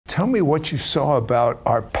Tell me what you saw about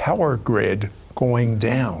our power grid going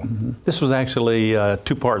down. This was actually a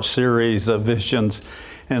two-part series of visions.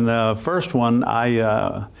 And the first one,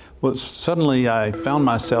 suddenly I found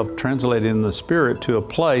myself translated in the spirit to a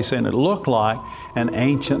place, and it looked like an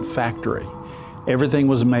ancient factory. Everything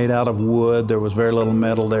was made out of wood. There was very little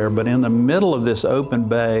metal there. But in the middle of this open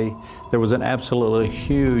bay, there was an absolutely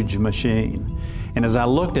huge machine. And as I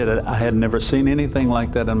looked at it, I had never seen anything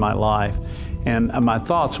like that in my life. And my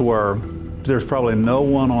thoughts were, there's probably no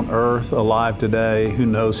one on earth alive today who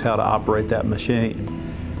knows how to operate that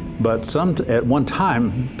machine. But at one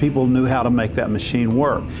time, people knew how to make that machine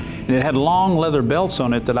work. And it had long leather belts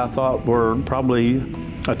on it that I thought were probably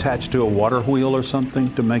attached to a water wheel or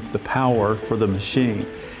something to make the power for the machine.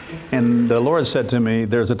 And the Lord said to me,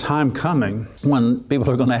 there's a time coming when people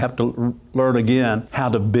are going to have to learn again how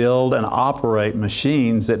to build and operate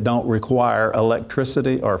machines that don't require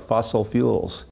electricity or fossil fuels.